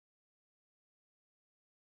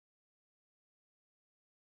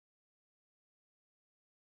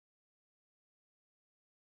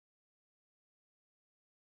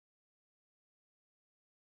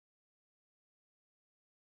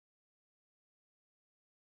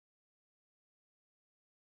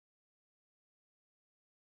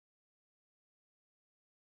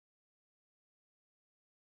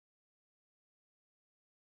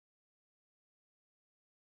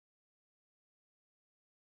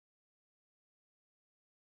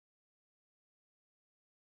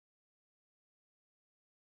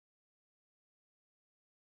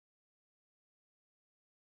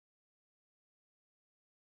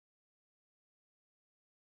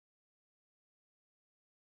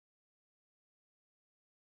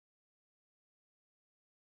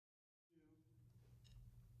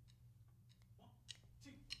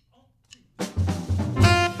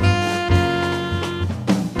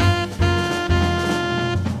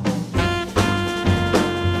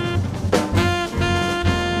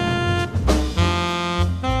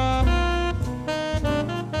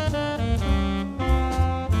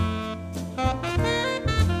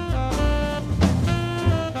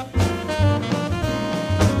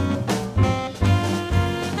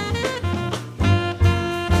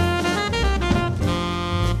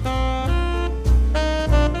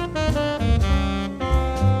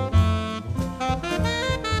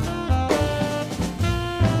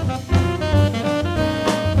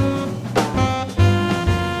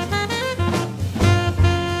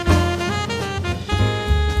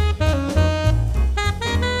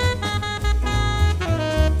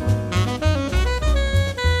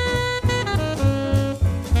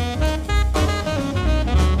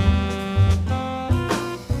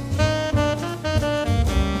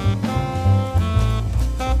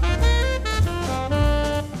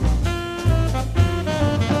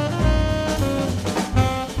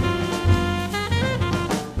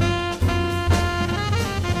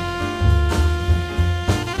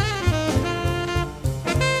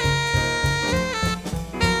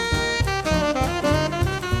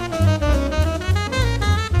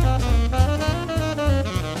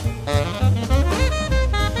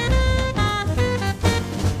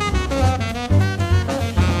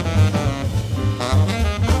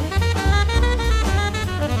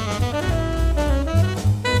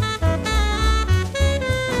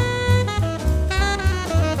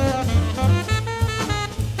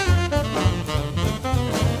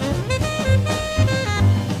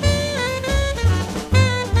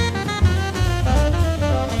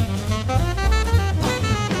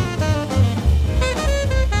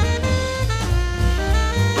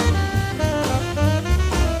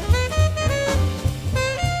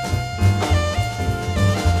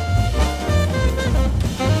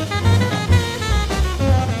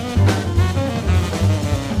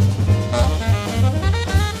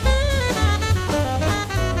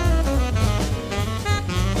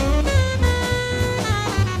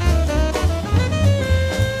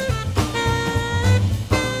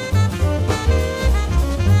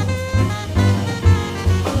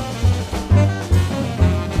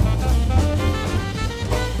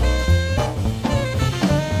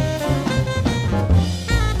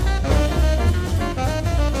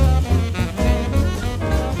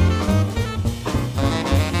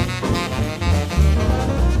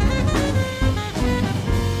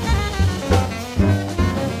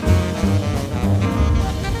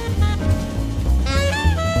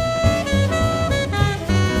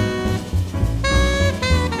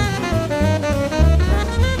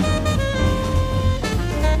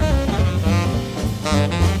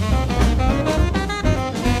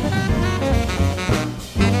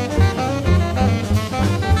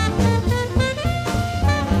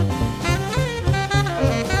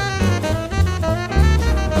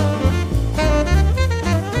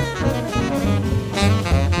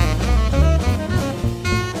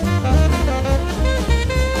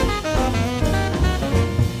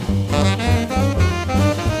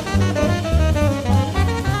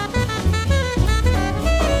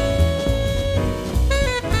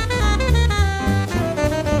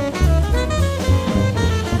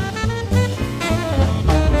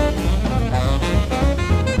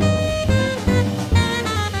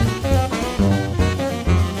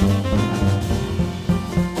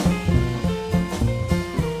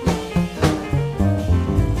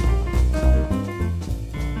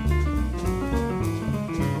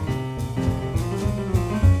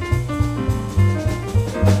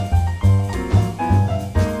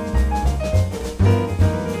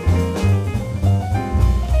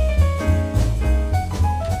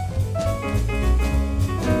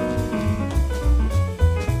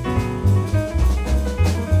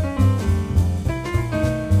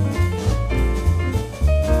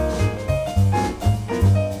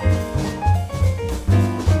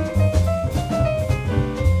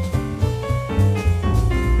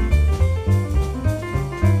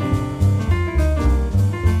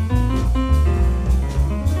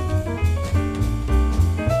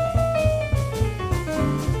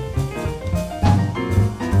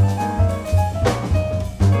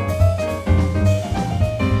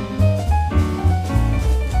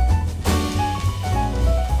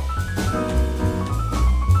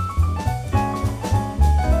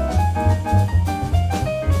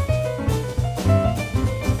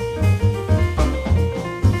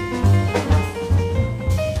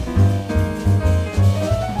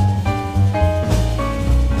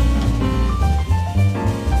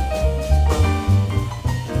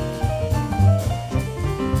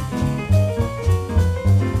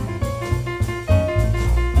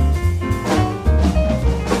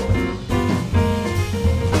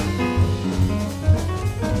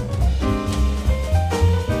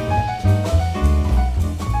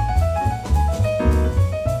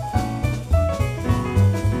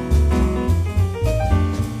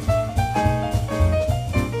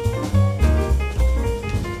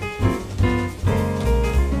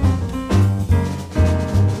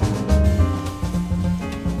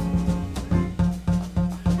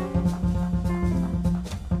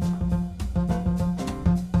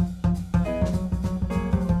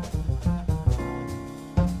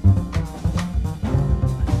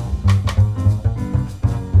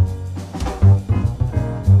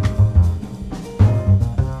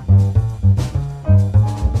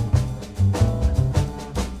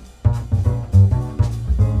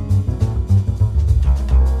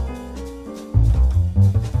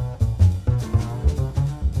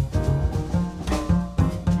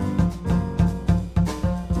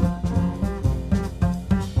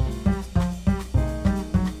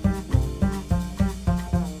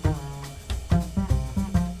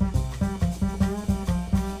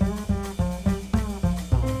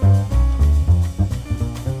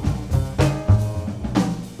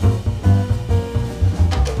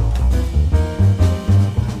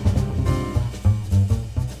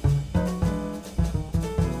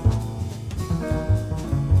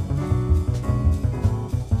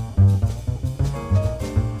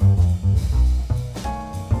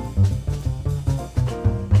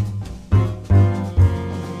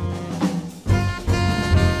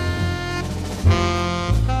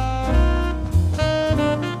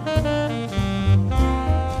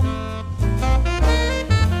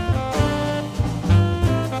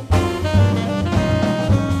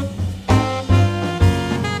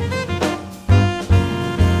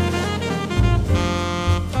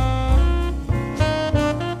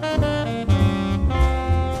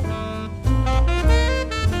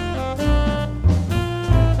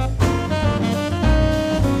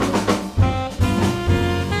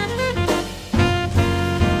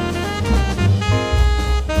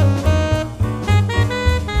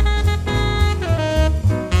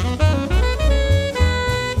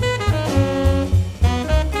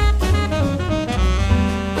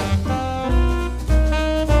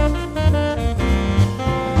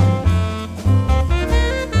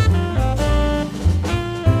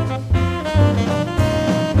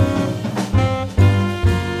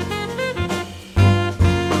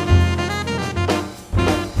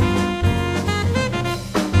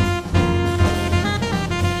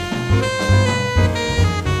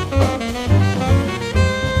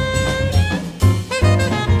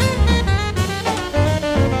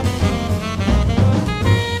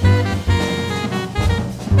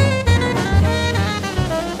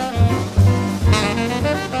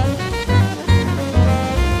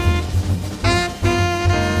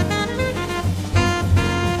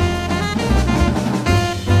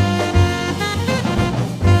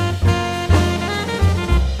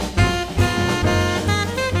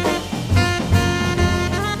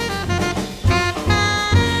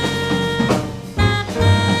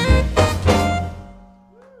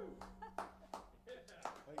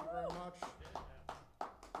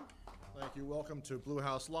to Blue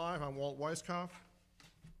House Live. I'm Walt Weiskopf.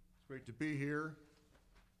 It's great to be here.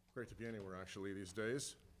 Great to be anywhere, actually, these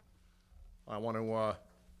days. I want to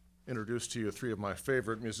introduce to you three of my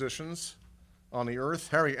favorite musicians on the earth.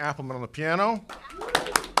 Harry Appelman on the piano.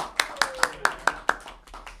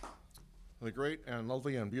 The great and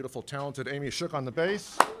lovely and beautiful, talented Amy Shook on the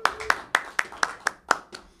bass.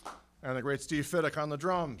 And the great Steve Fidyk on the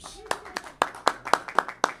drums.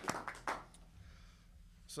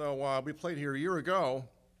 So we played here a year ago,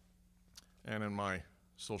 and in my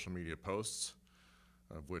social media posts,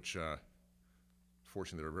 of which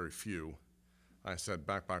fortunately there are very few, I said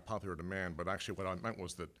back by popular demand, but actually what I meant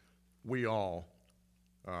was that we all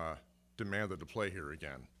demanded to play here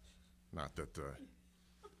again. Not that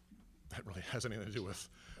that really has anything to do with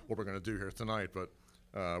what we're going to do here tonight, but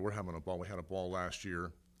we're having a ball. We had a ball last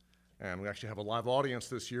year, and we actually have a live audience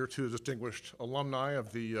this year, two distinguished alumni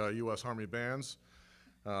of the U.S. Army bands.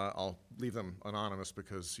 I'll leave them anonymous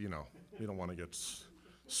because, you know, you don't want to get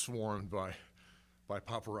swarmed by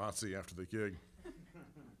paparazzi after the gig.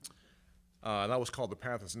 That was called The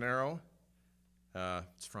Path is Narrow.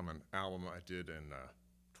 It's from an album I did in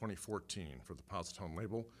 2014 for the Saxophone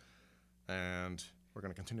label. And we're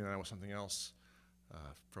going to continue now with something else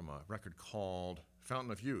from a record called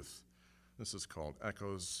Fountain of Youth. This is called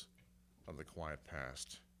Echoes of the Quiet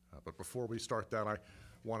Past. But before we start that, I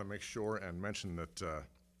want to make sure and mention that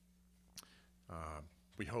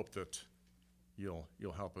we hope that you'll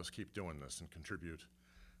help us keep doing this and contribute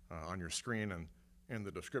on your screen and in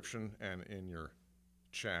the description and in your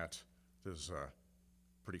chat. There's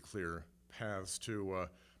pretty clear paths to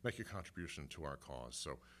make a contribution to our cause.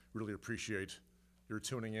 So really appreciate your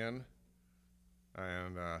tuning in.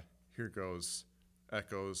 And here goes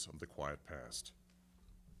Echoes of the Quiet Past.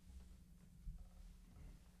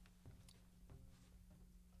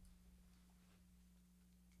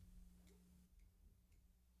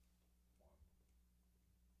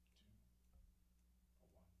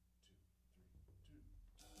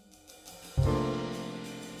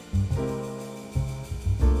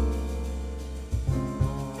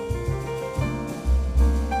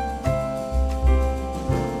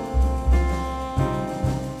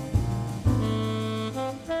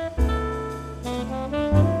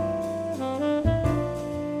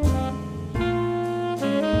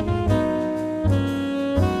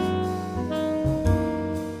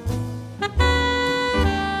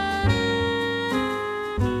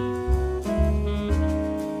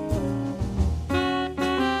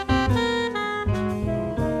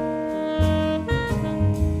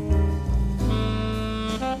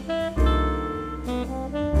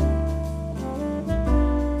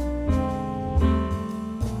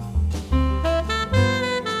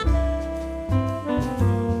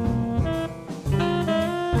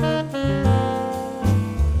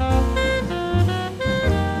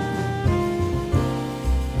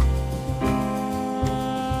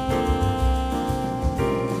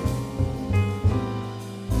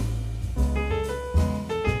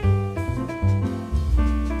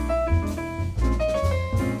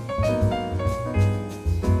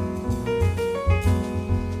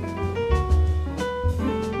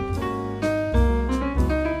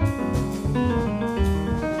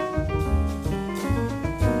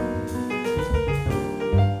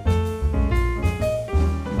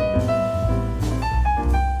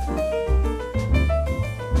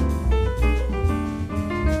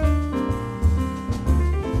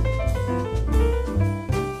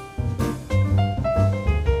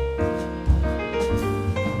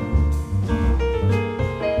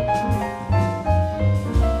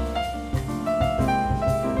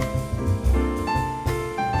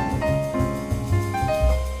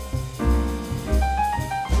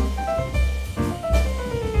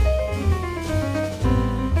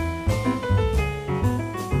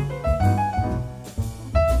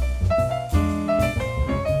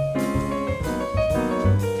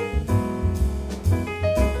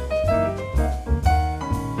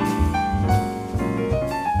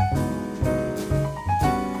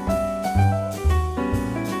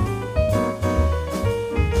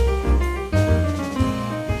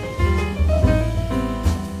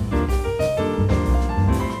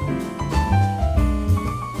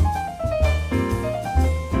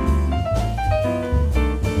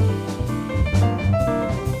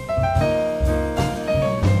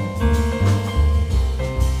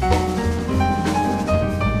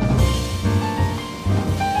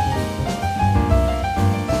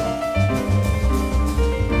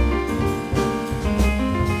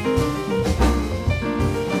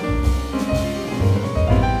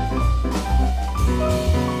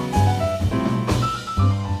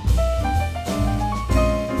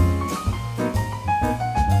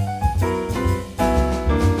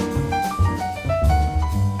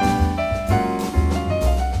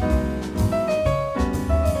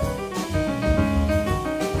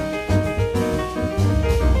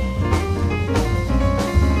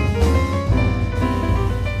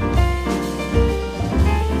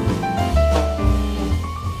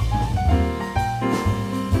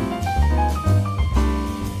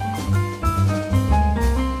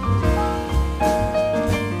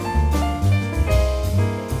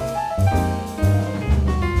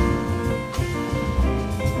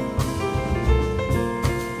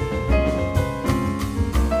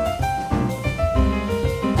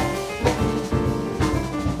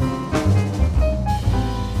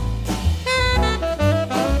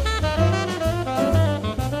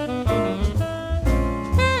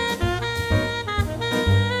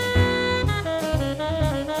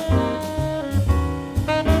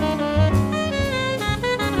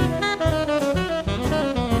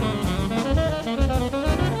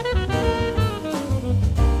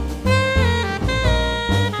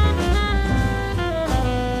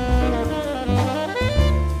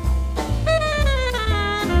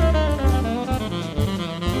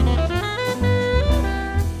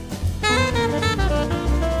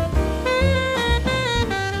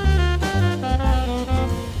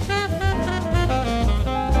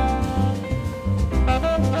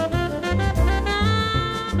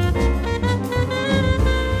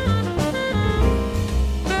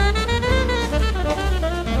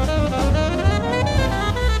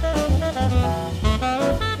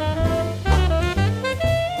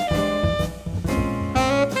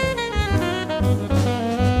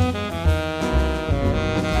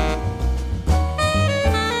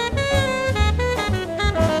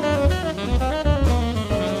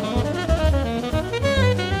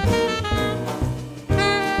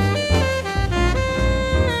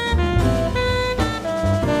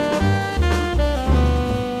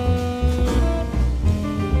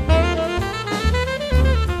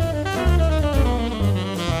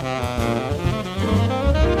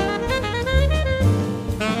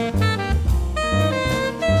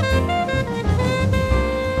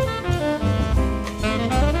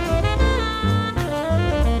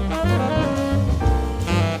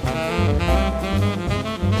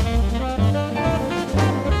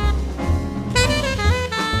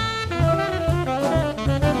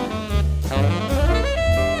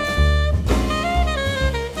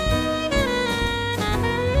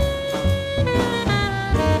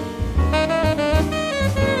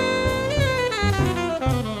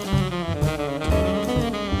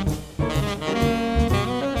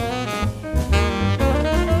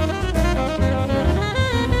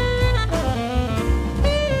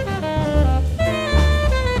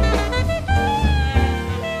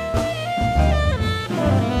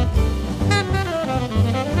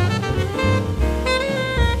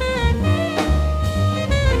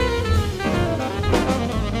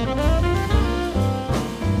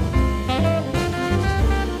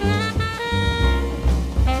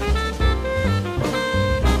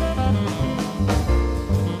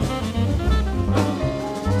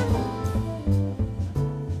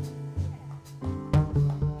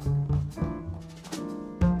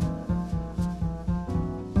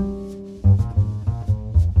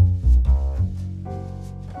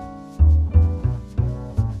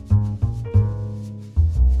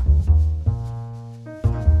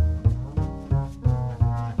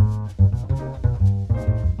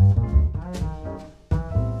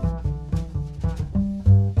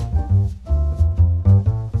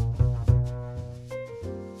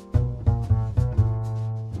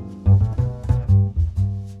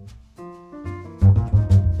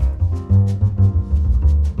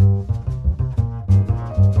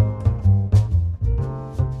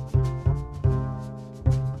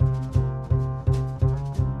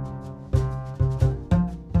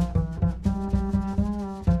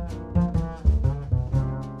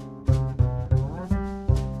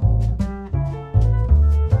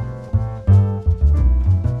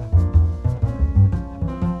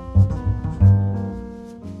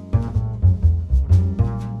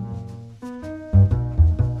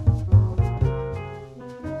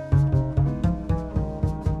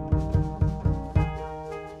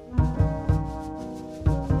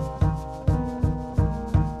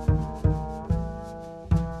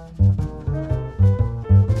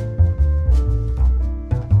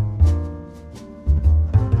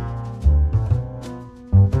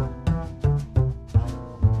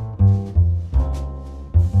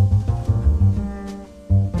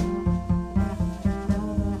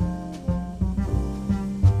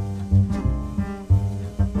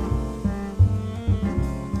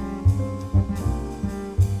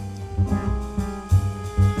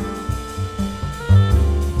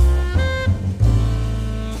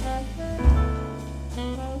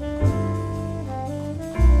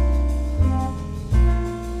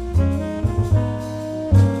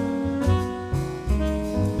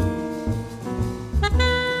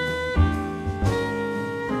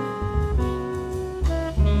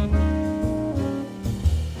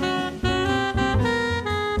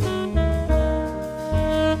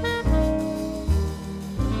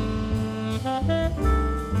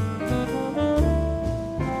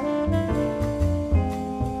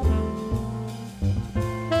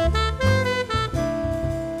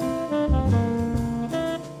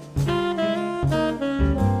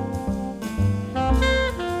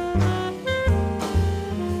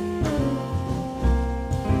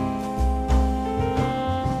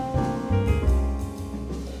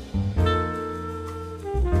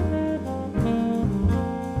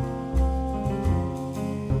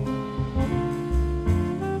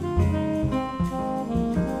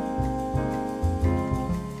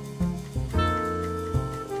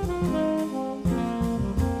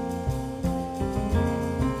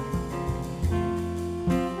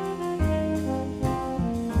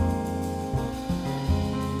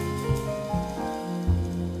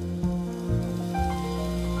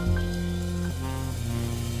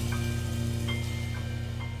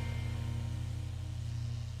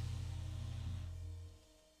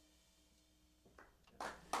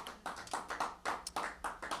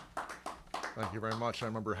 you very much. I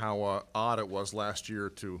remember how odd it was last year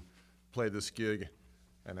to play this gig,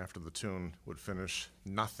 and after the tune would finish,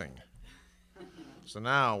 nothing. So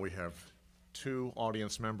now we have 2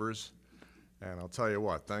 audience members, and I'll tell you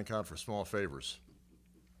what, thank God for small favors.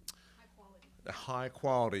 High quality. A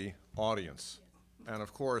high-quality audience. Yes. And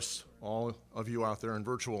of course, all of you out there in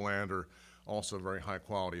virtual land are also very high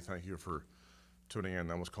quality. Thank you for tuning in.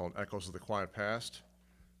 That was called Echoes of the Quiet Past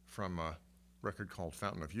from a record called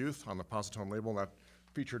Fountain of Youth on the Positone label. That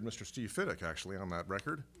featured Mr. Steve Fidyk, actually, on that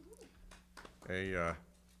record. A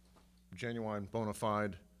genuine, bona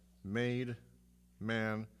fide, made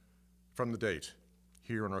man from the date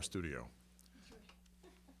here in our studio.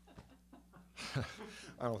 I don't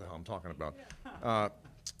know what the hell I'm talking about.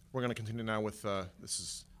 We're going to continue now with, this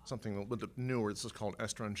is something a little bit newer. This is called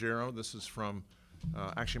Estrangero. This is from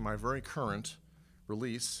actually my very current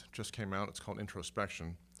release, just came out. It's called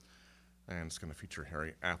Introspection, and it's going to feature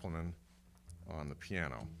Harry Appelman on the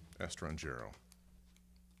piano, Estrangero.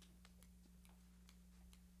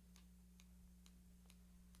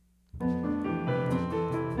 Thank you.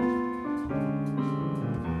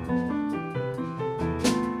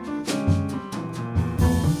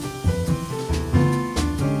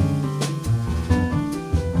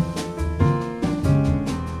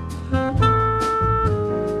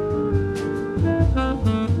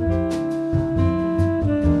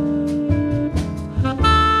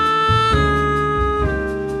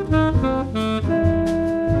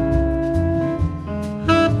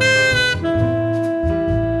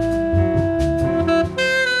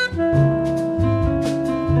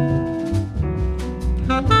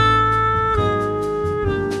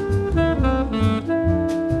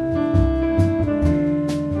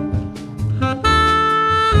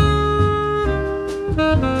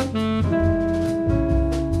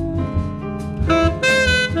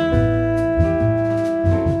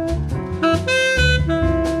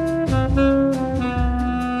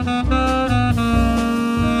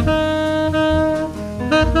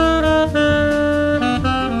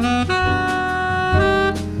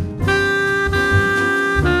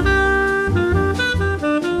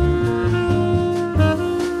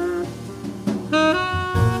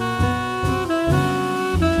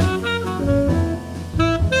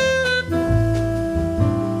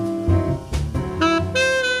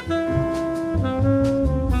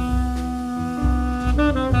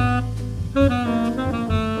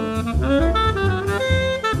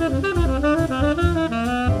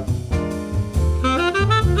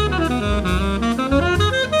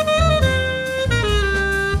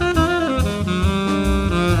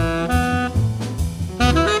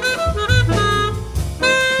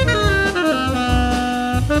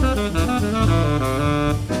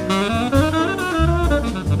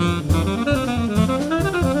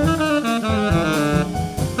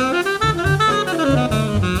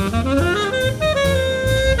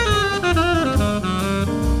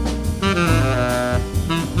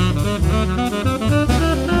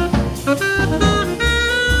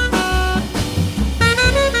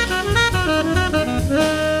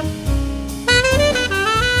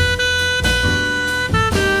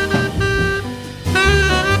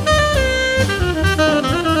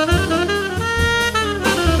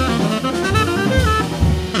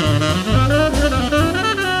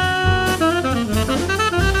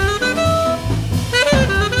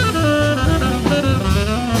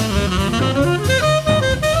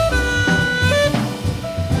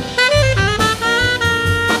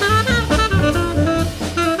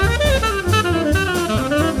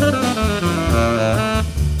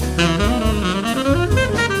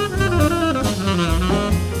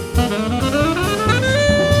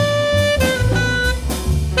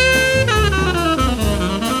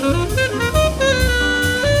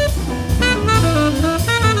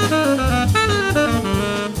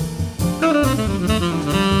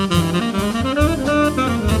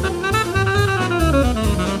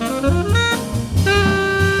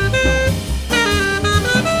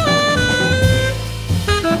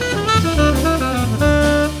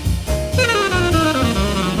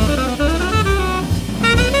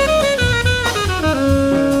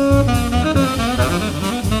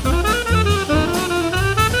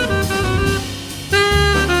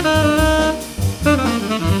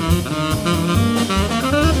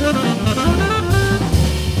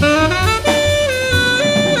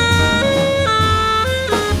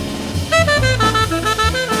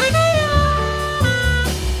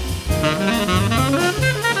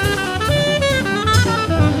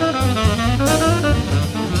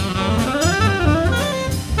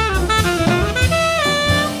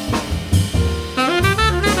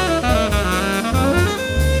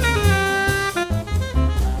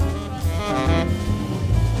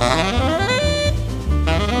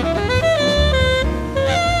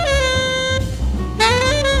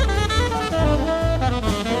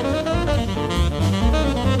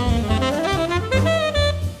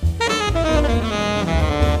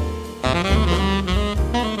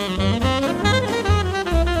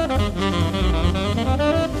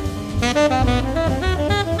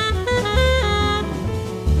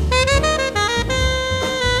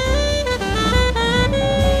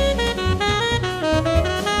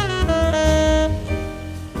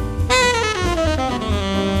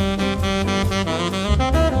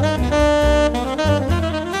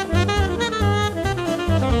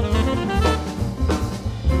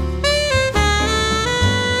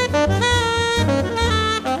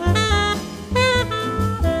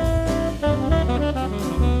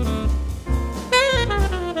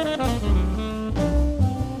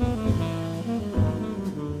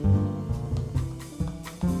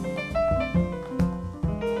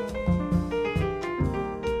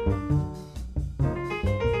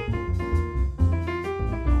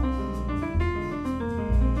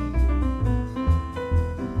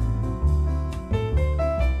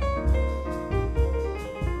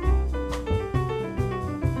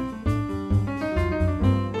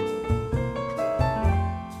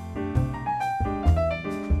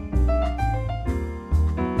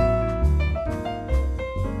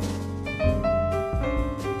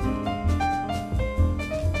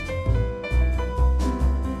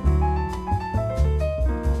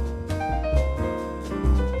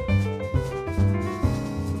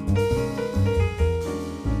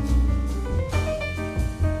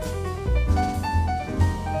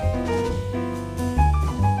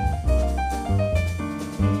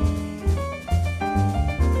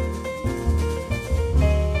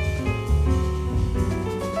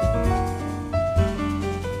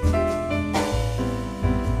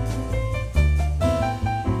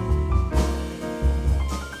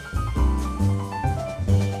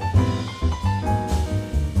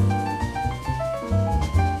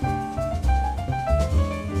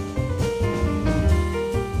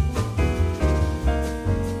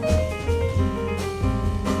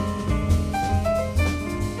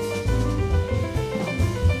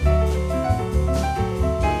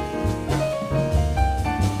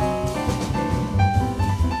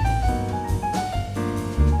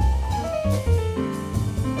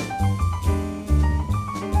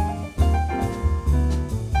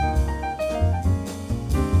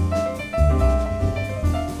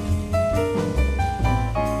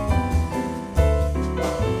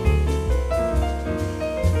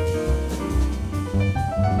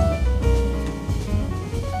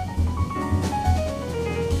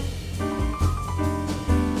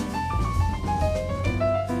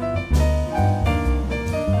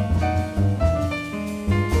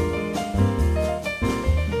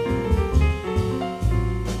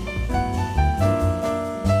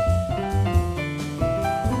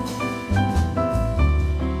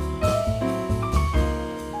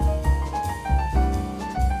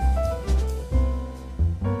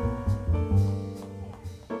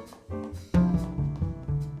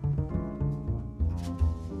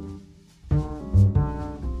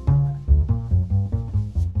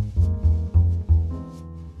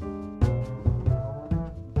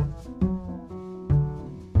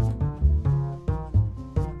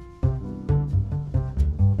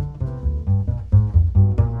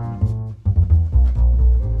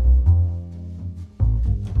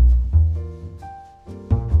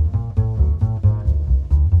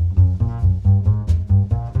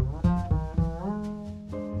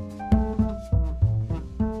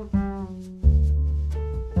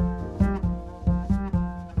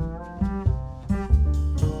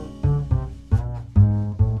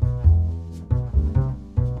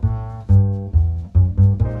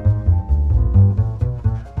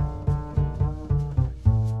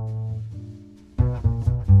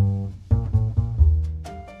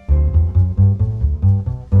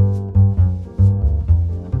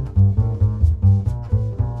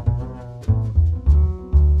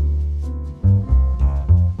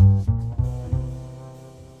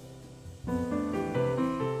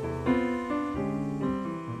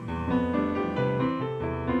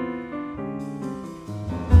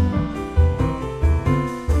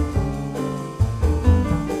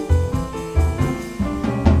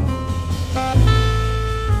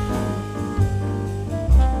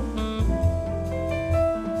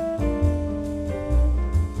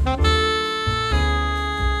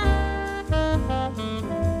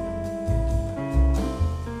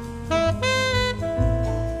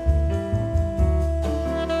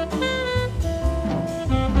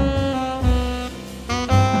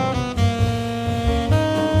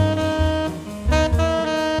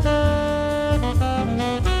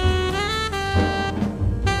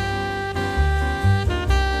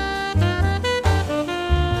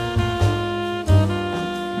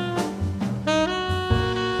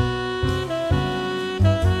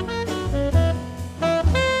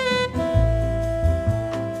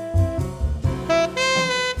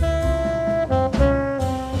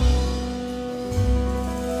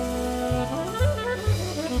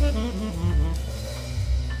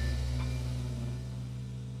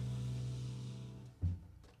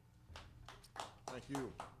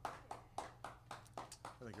 you.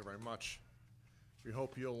 Thank you very much. We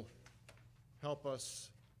hope you'll help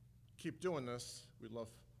us keep doing this. We love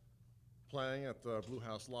playing at the Blue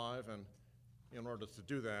House Live, and in order to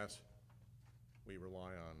do that, we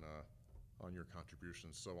rely on your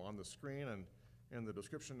contributions. So on the screen and in the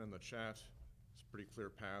description and the chat, it's a pretty clear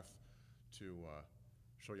path to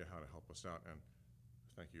show you how to help us out, and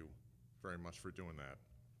thank you very much for doing that.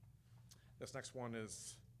 This next one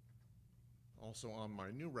is also on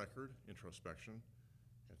my new record, Introspection.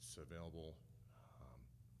 It's available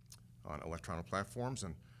on electronic platforms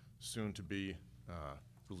and soon to be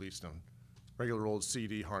released on regular old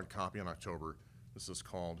CD hard copy in October. This is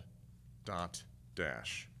called Dot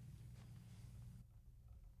Dash.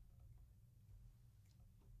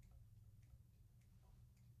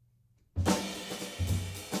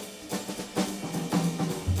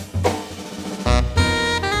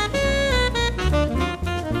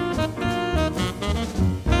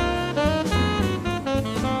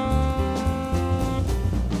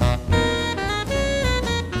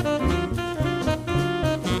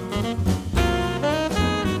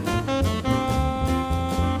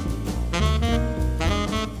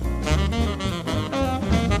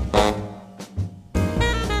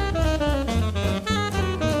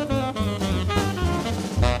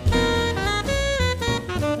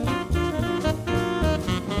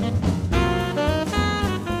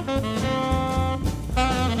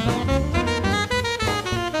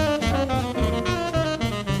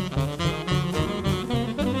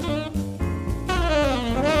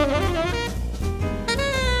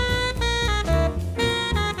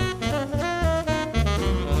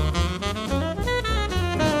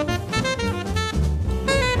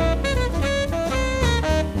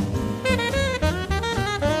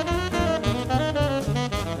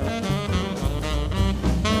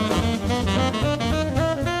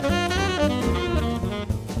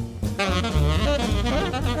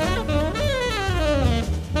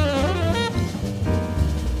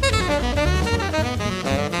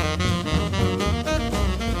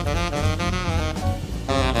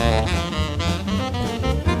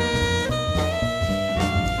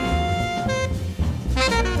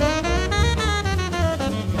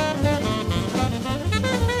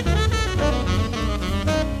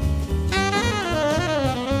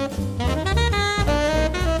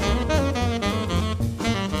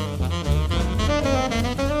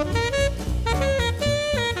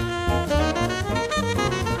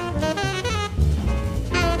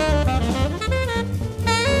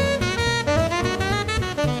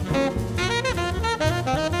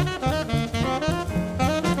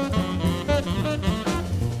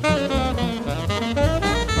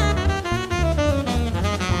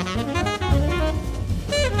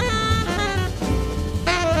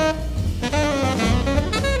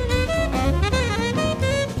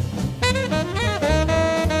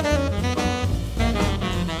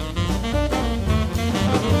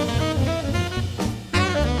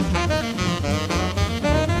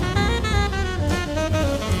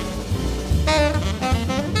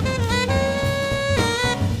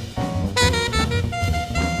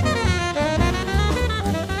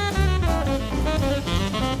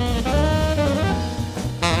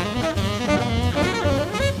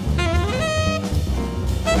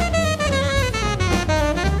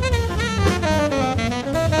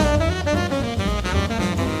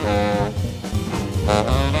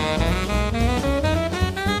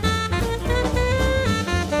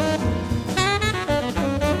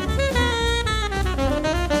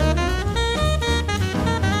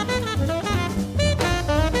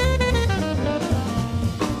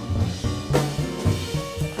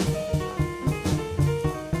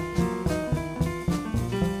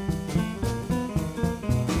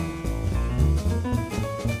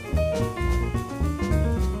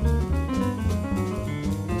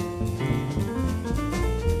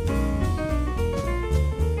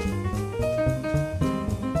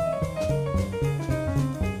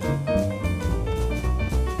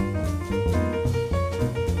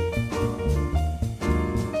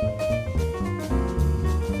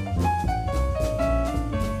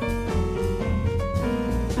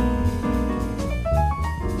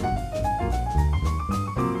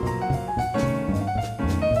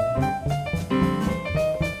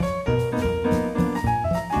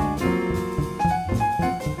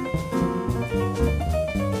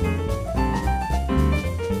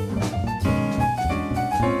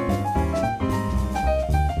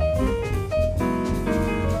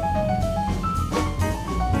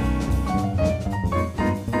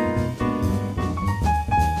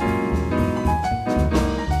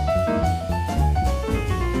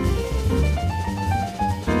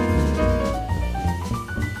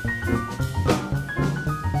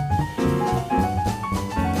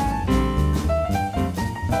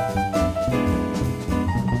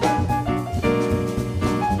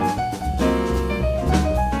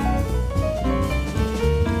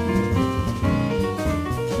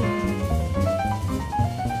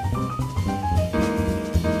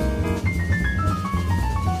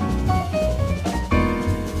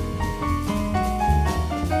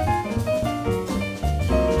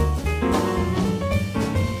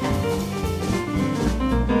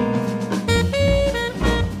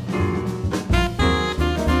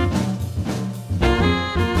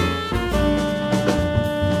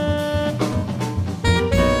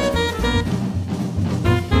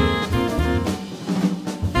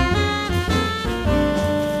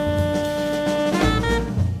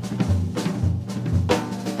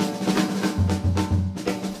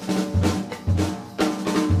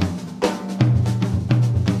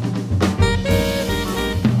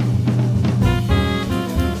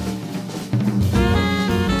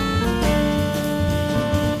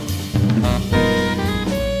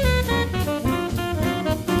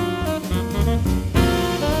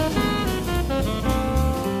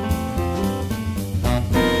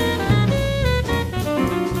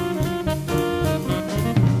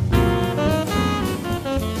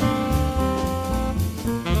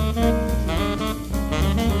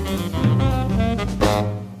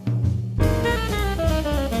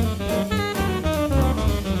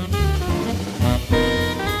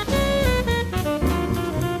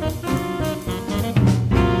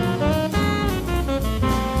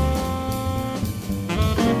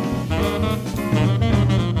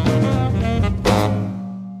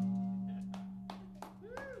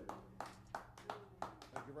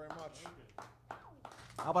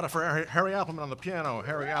 for Harry Appelman on the piano,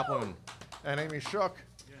 Harry Appelman, and Amy Shook,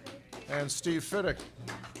 and Steve Fidyk.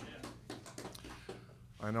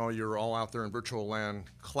 I know you're all out there in virtual land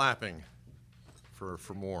clapping for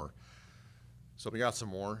more. So we got some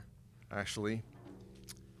more, actually.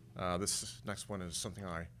 This next one is something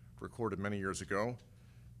I recorded many years ago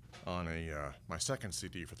on my second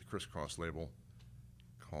CD for the Crisscross label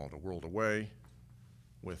called A World Away.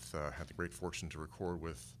 Had the great fortune to record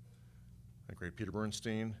with the great Peter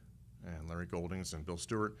Bernstein and Larry Goldings and Bill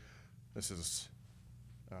Stewart. This is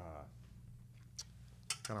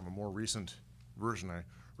kind of a more recent version. I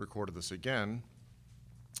recorded this again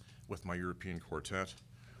with my European quartet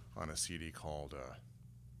on a CD called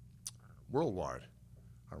Worldwide,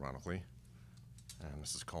 ironically, and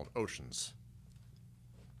this is called Oceans.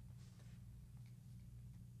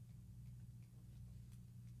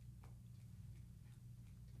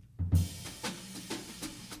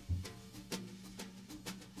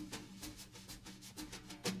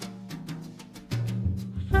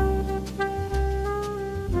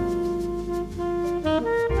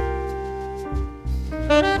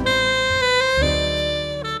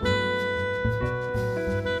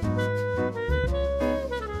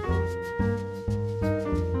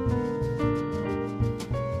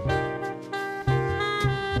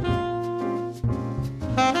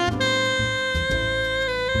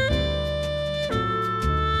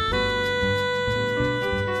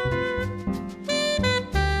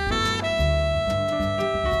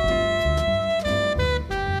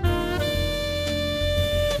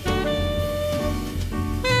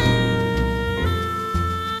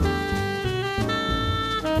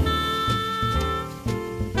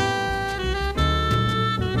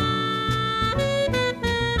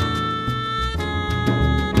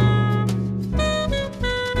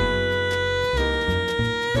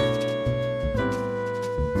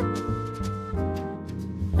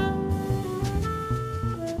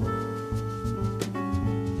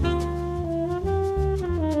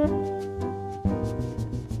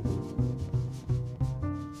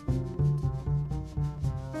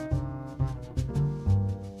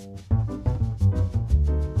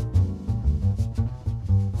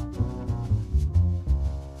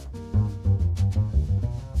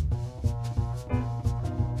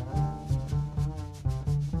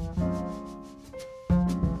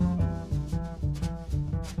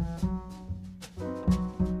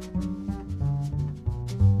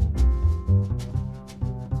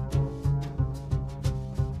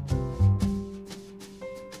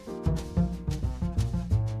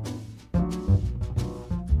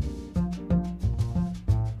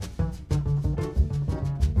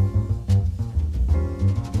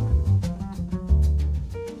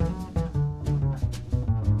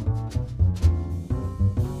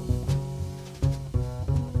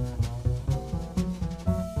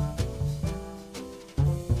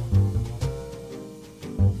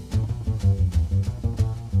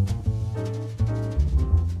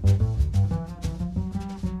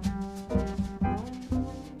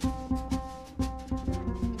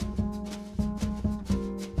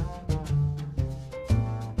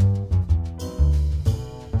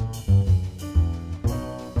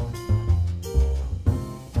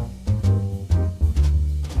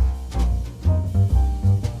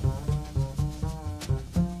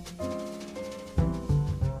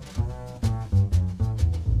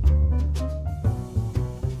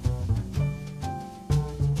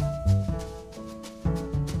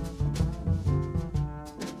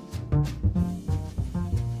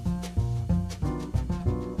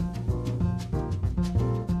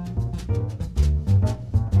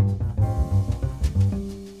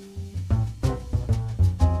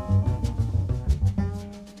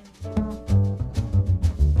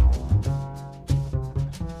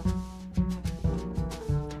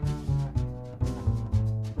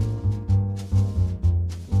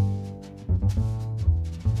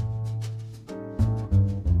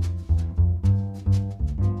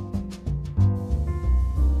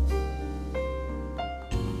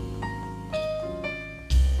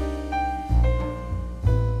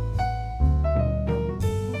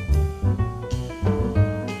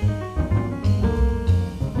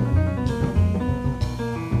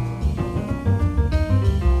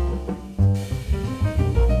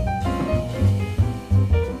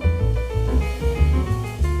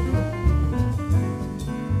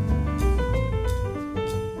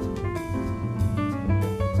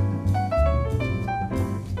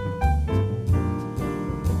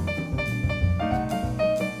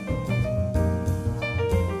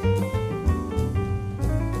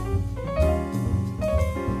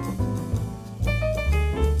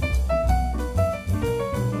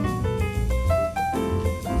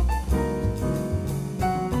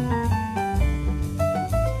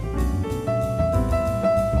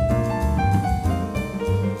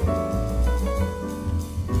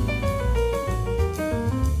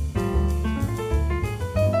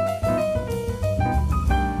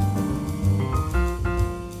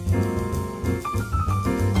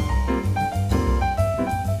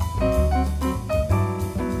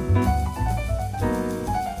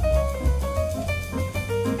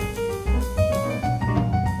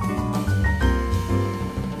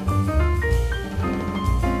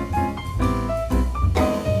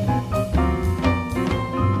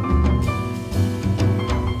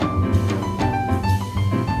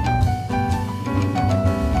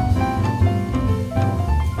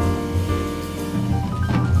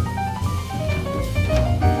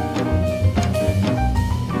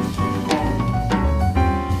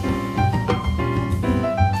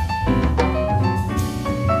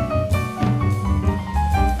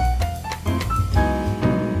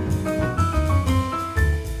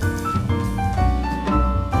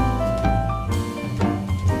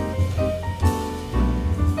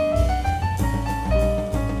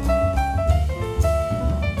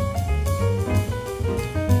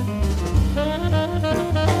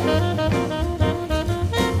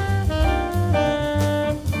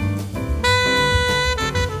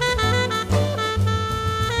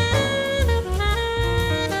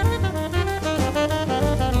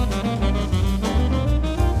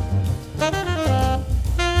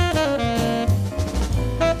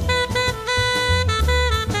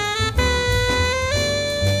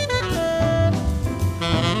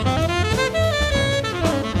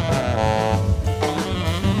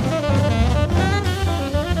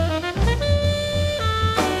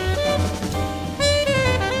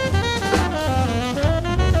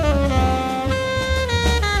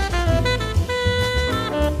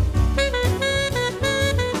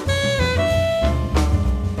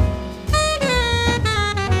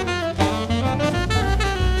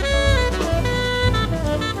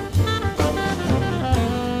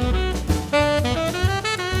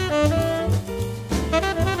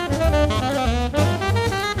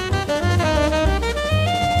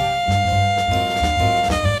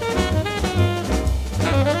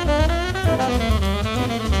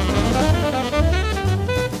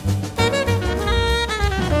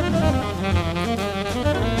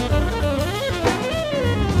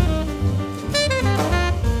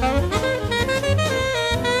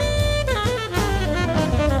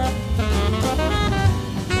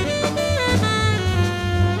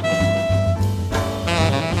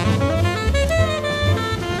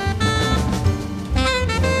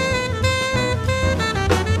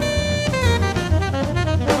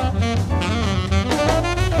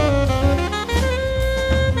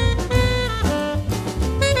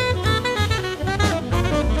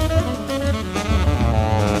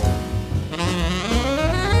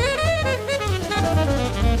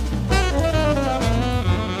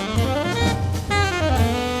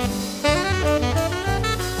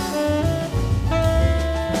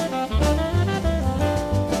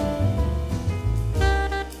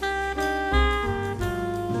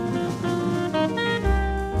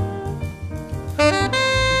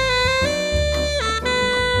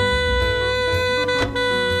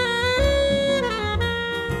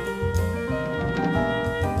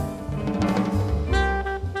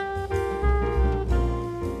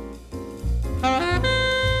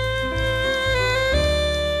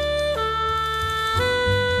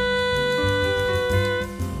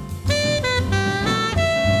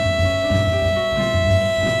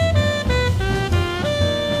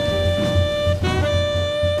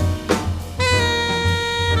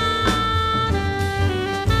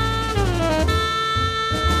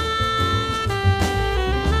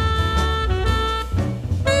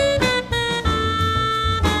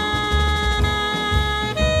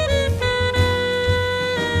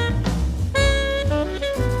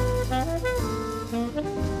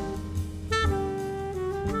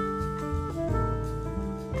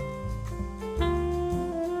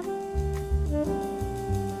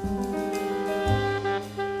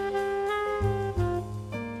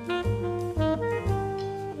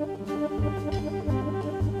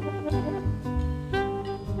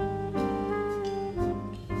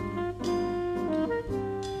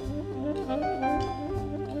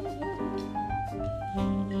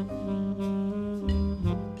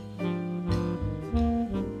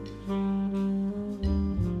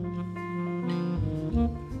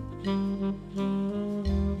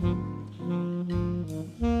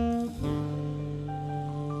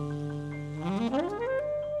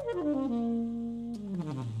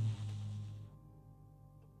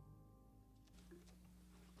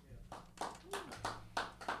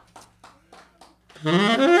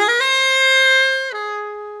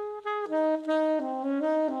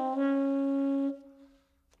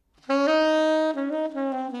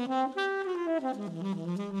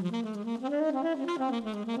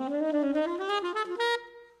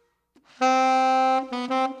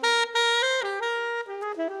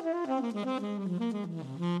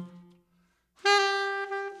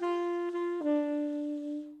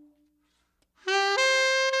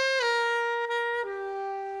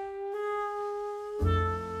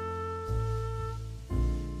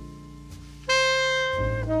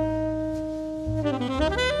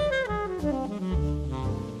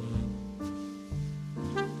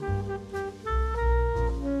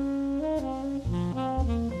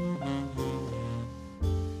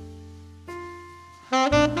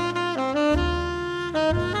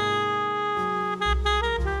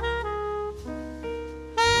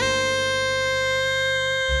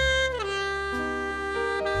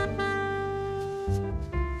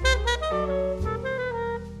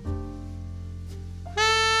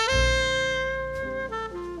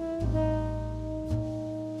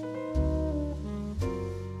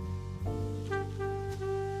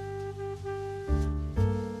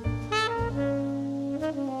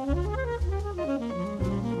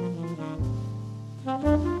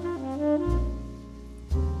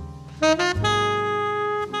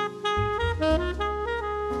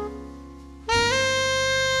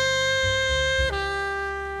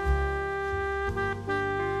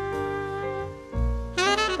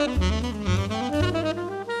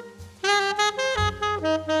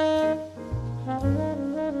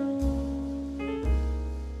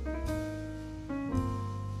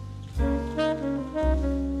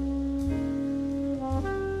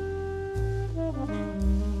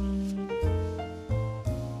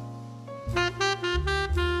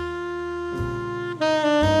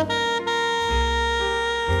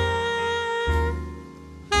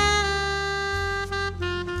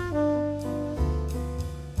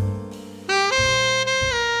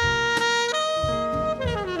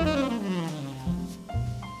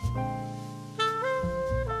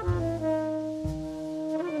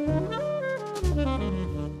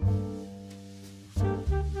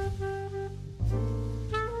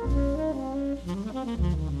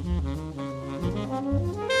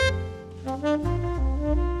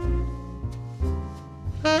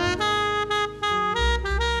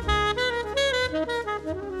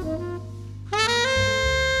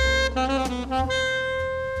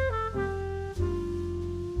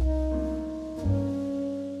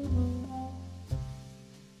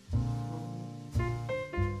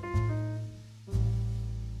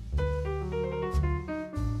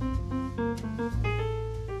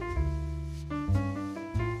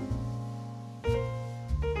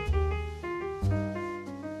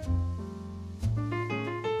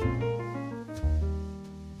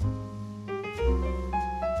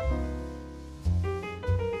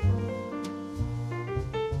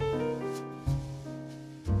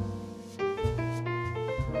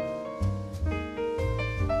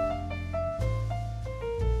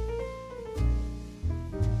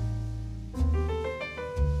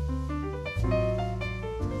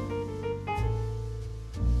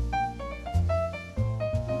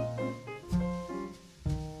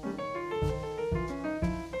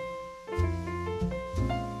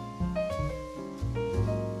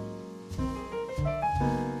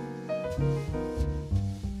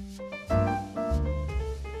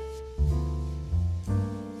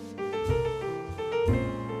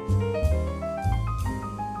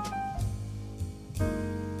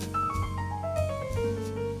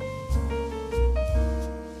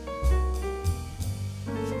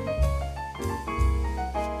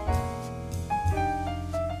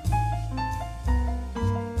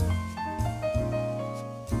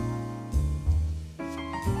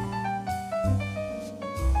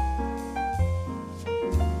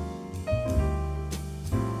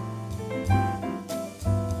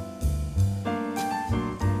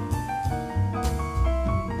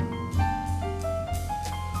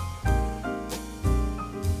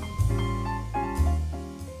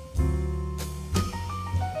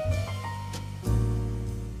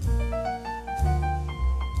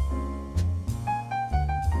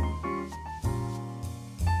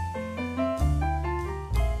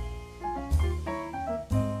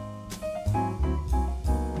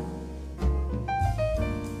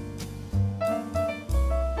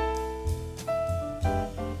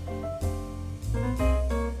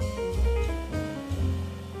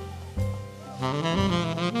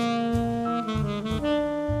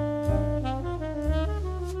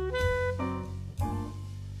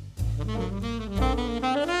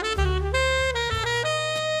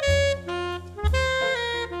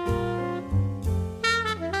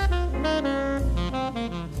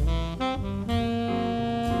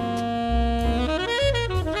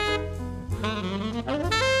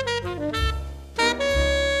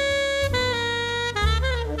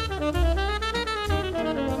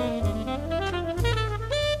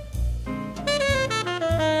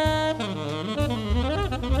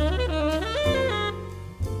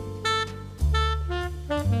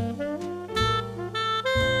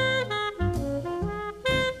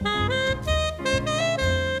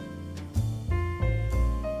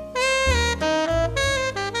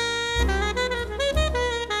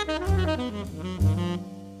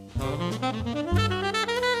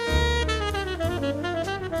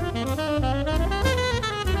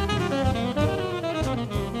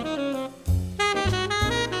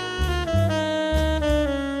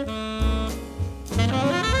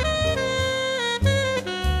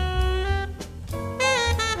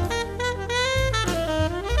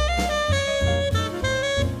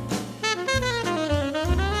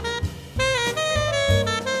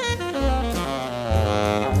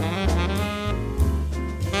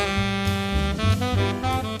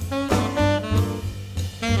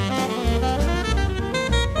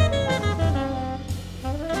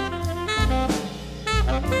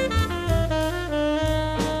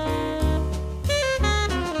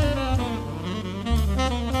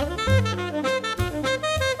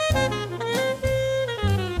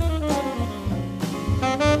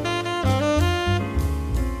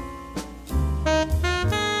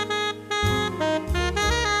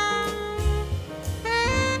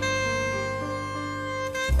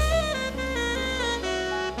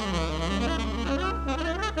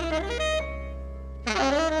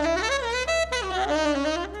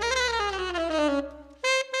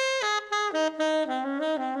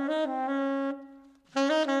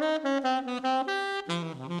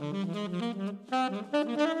 Thank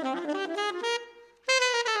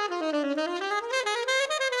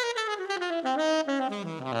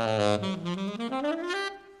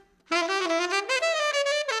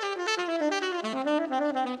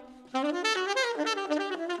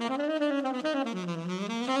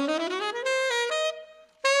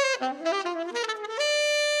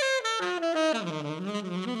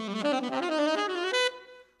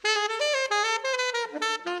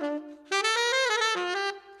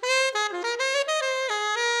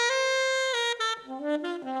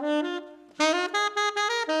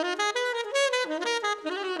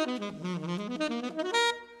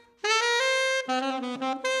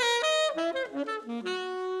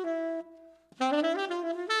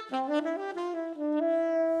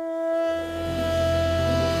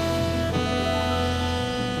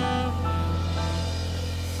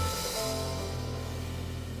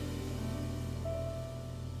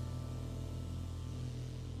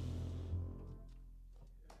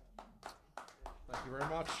you very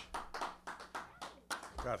much.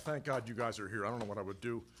 God, thank God you guys are here. I don't know what I would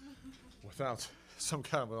do without some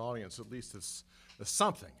kind of an audience. At least it's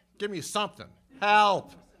something. Give me something.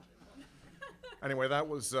 Help! Anyway, that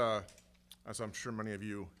was, as I'm sure many of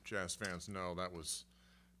you jazz fans know, that was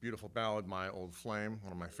Beautiful Ballad, My Old Flame,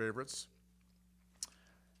 one of my favorites.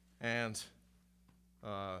 And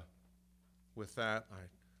with that, I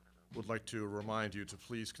would like to remind you to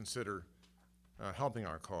please consider helping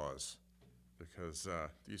our cause, because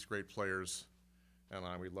these great players and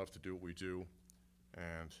we love to do what we do,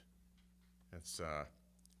 and it's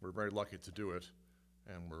we're very lucky to do it,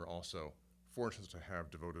 and we're also fortunate to have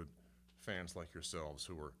devoted fans like yourselves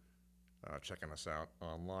who are checking us out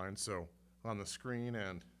online. So on the screen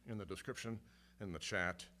and in the description, in the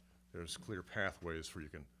chat, there's clear pathways where you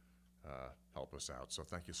can help us out. So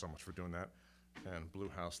thank you so much for doing that. And Blue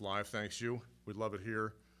House Live, thanks you. We love it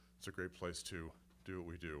here. It's a great place to do what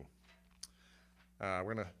we do. We're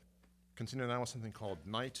going to continue now with something called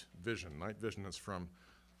Night Vision. Night Vision is from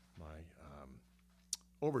my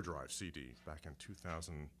Overdrive CD back in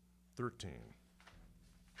 2013.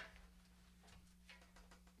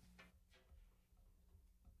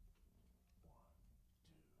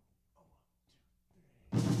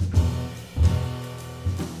 Thank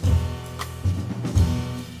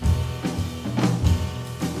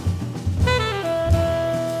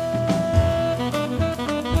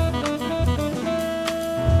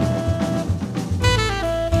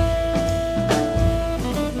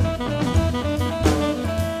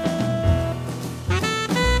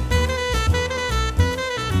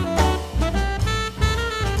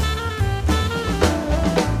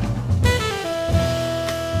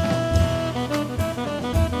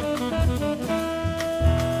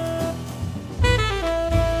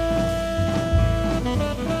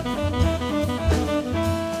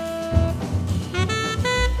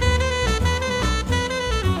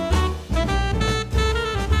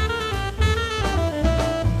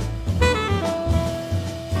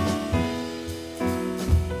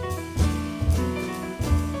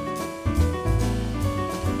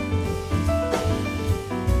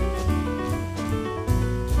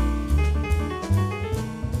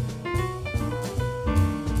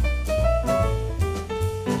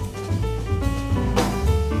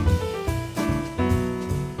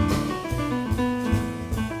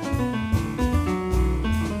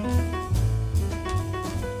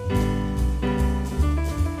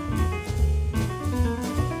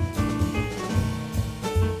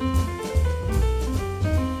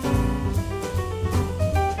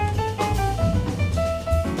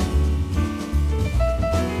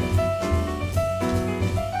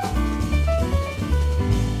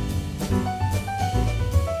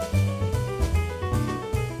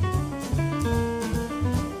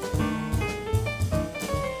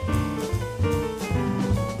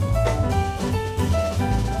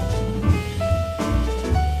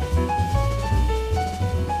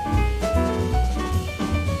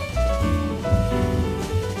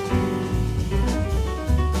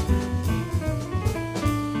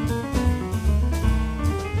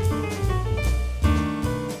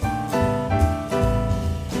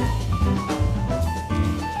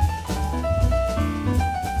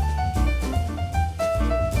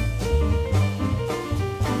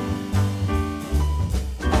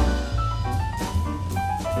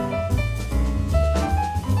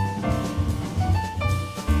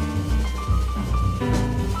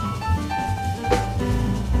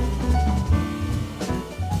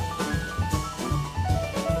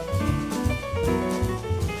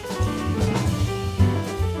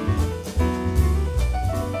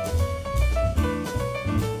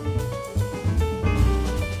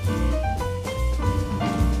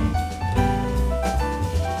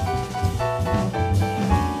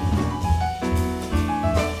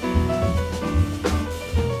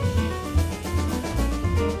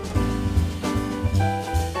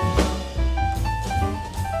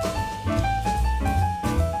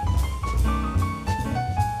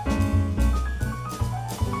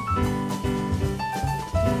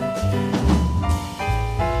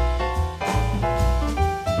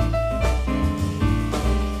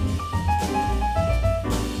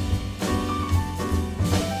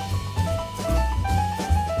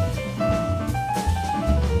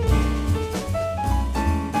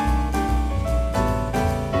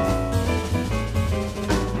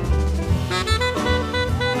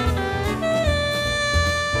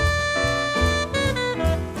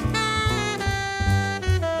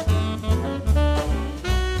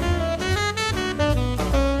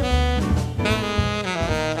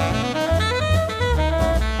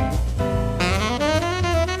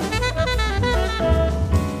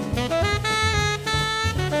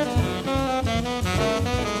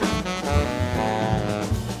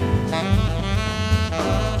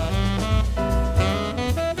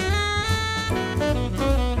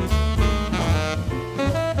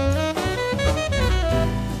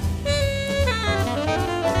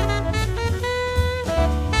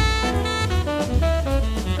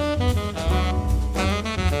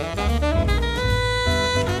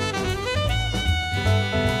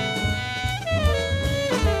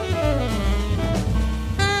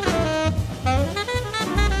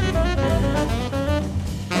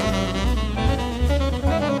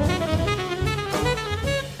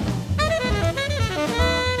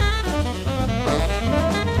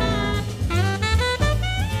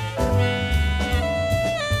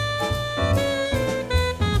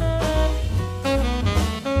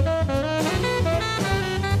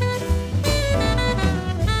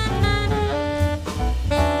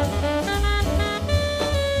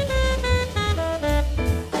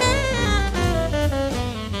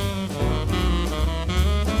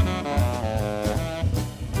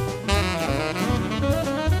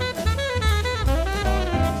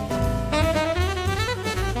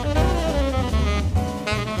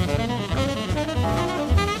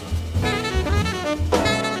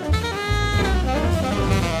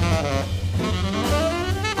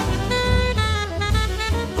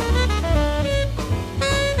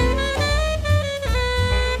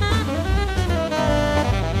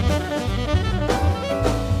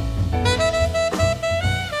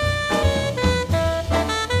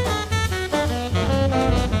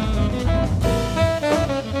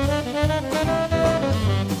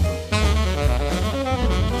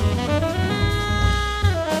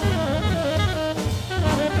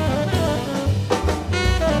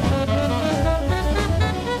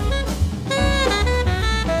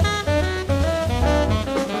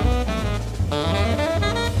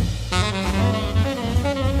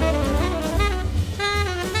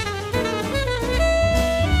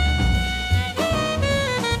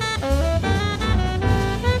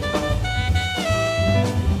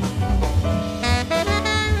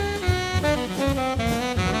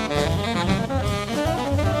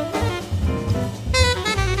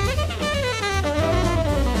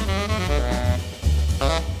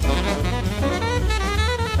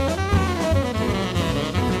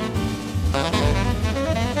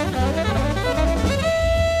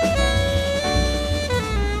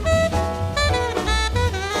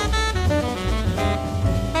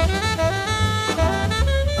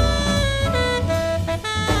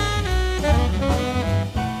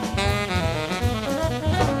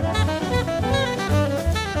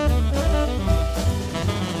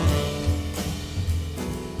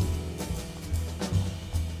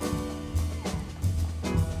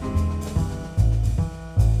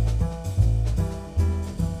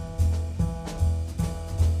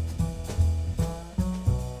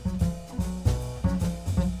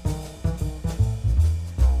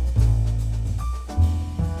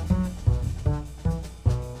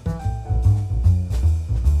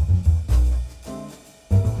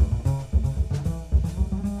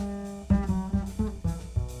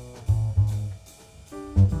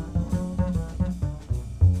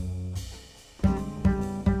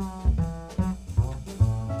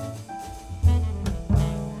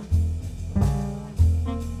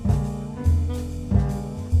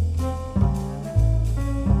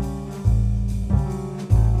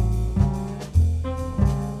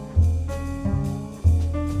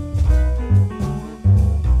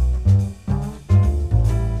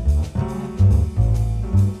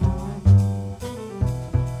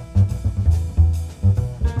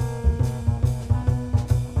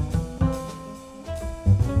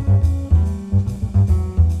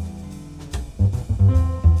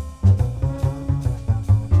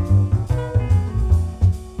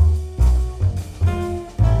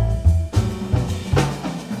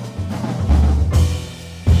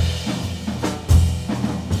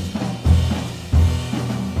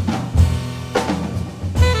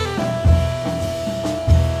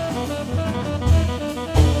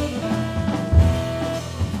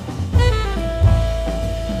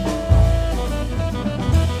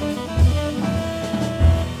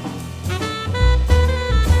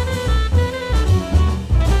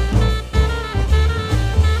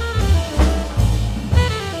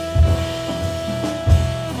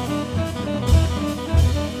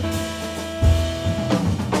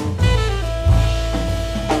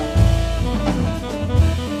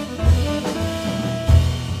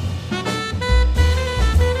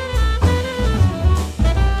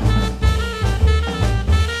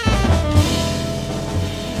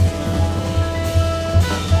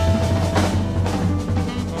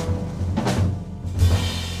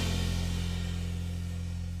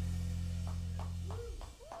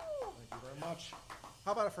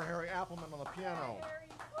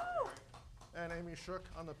Shook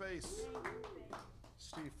on the bass.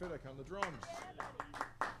 Steve Fidyk on the drums.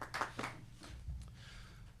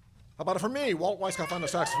 How about it for me, Walt Weiskopf on the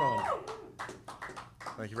saxophone?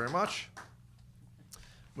 Thank you very much.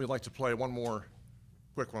 We'd like to play one more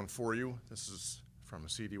quick one for you. This is from a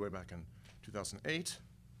CD way back in 2008.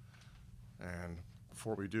 And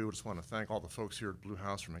before we do, I just want to thank all the folks here at Blue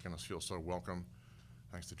House for making us feel so welcome.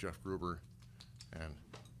 Thanks to Jeff Gruber. And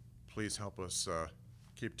please help us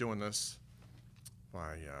keep doing this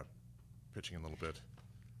by pitching in a little bit.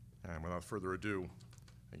 And without further ado,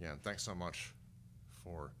 again, thanks so much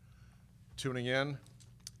for tuning in.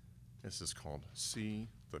 This is called See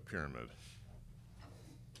the Pyramid.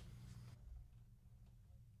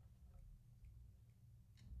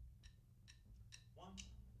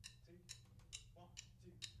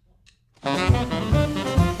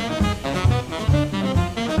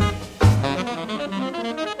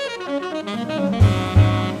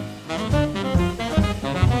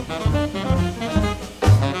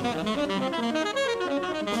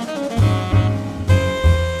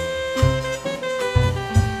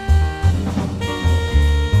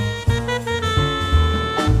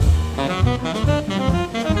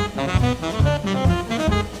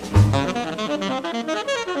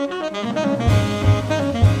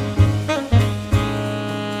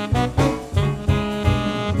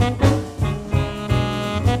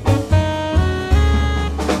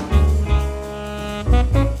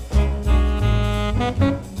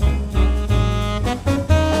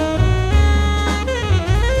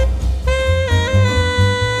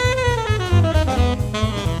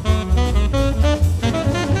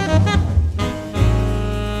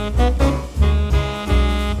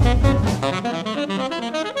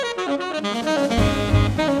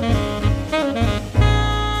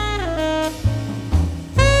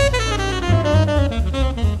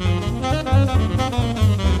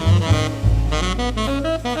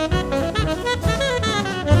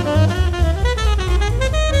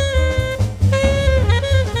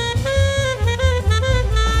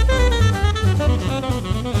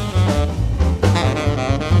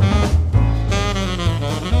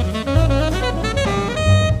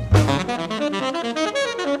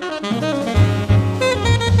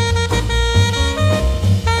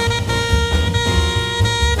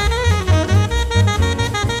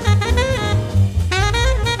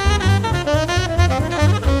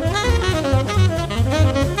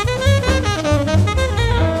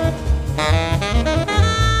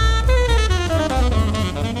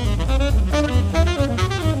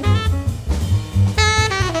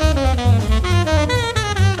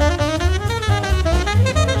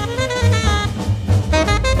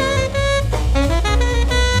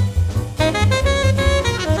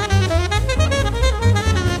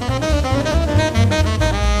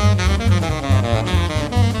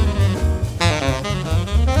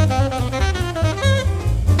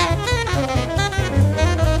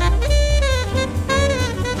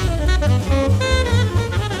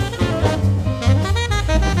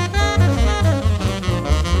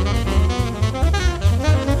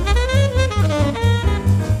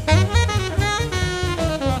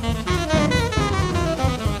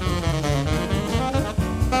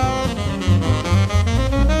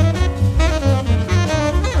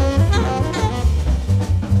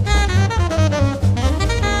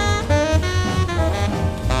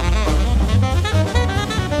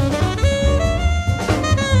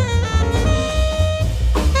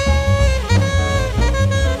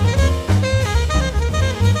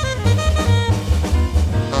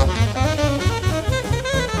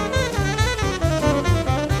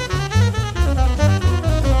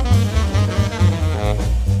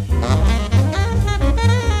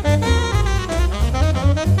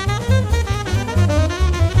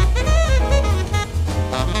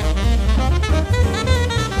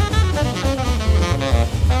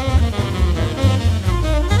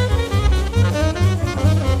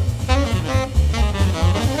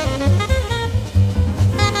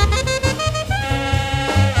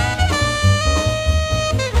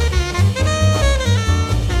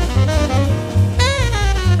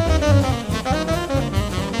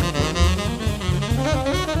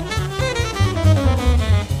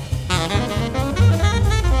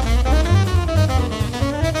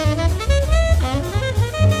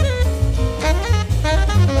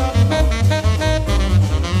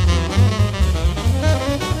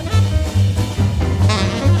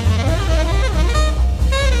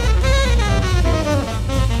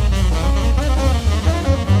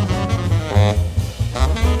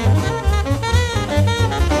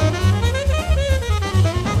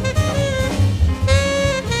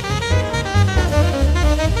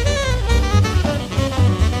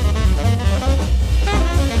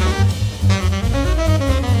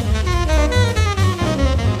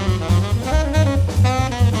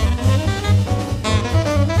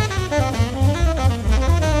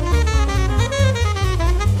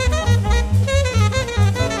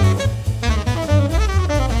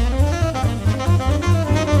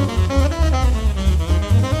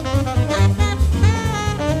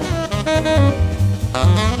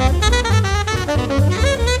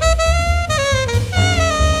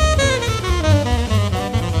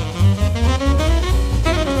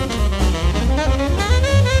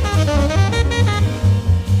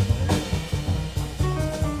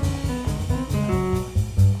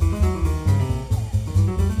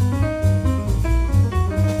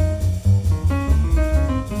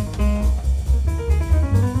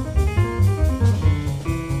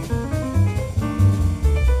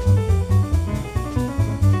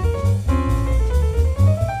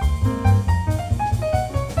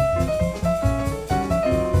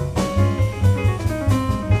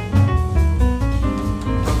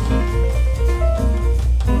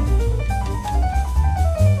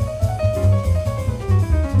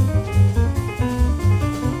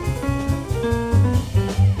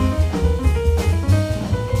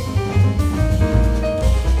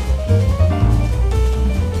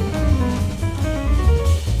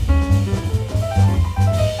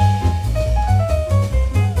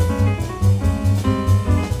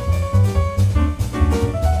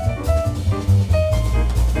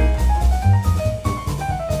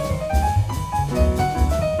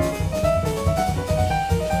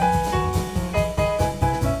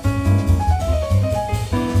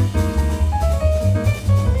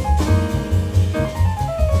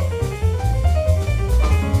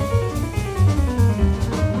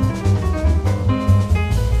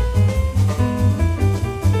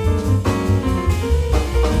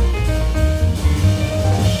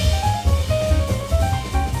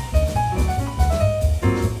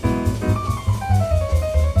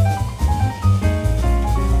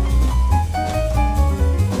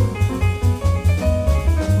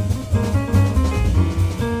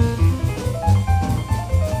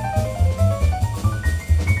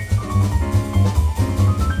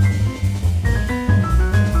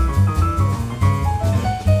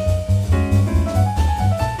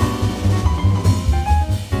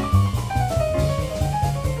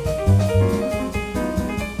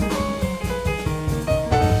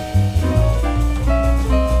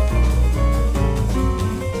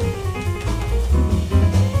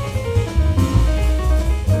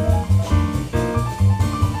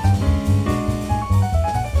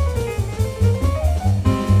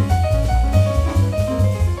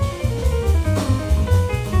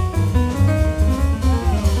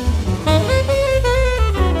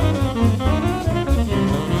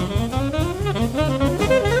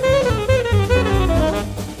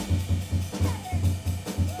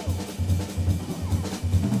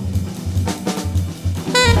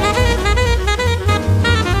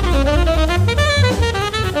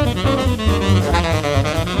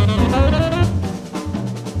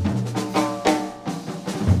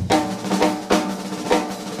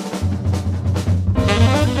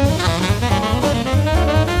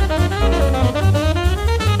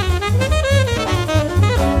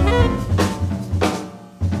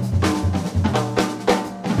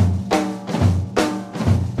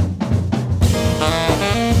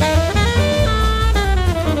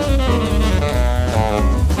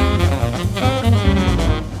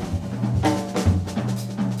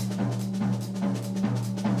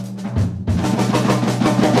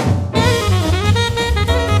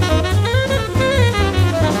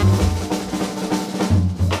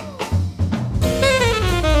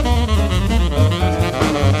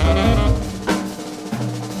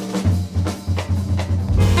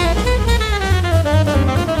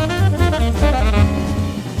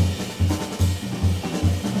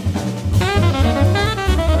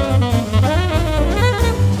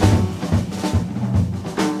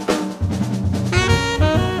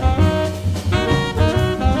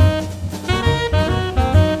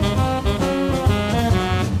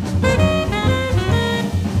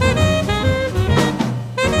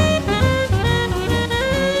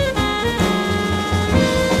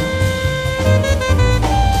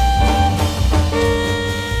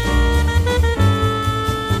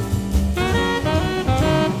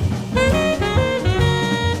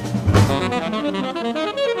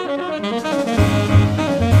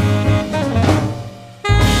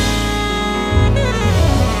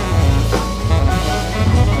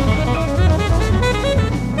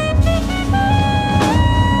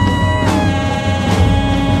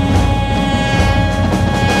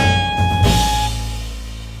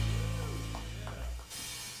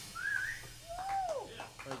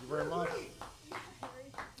 very much.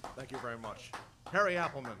 Thank you very much. Harry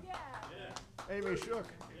Appelman. Amy Shook.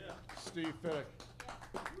 Steve Fidyk.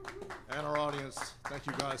 And our audience, thank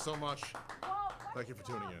you guys so much. Thank you for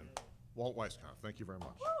tuning in. Walt Weiskopf, thank you very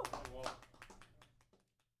much.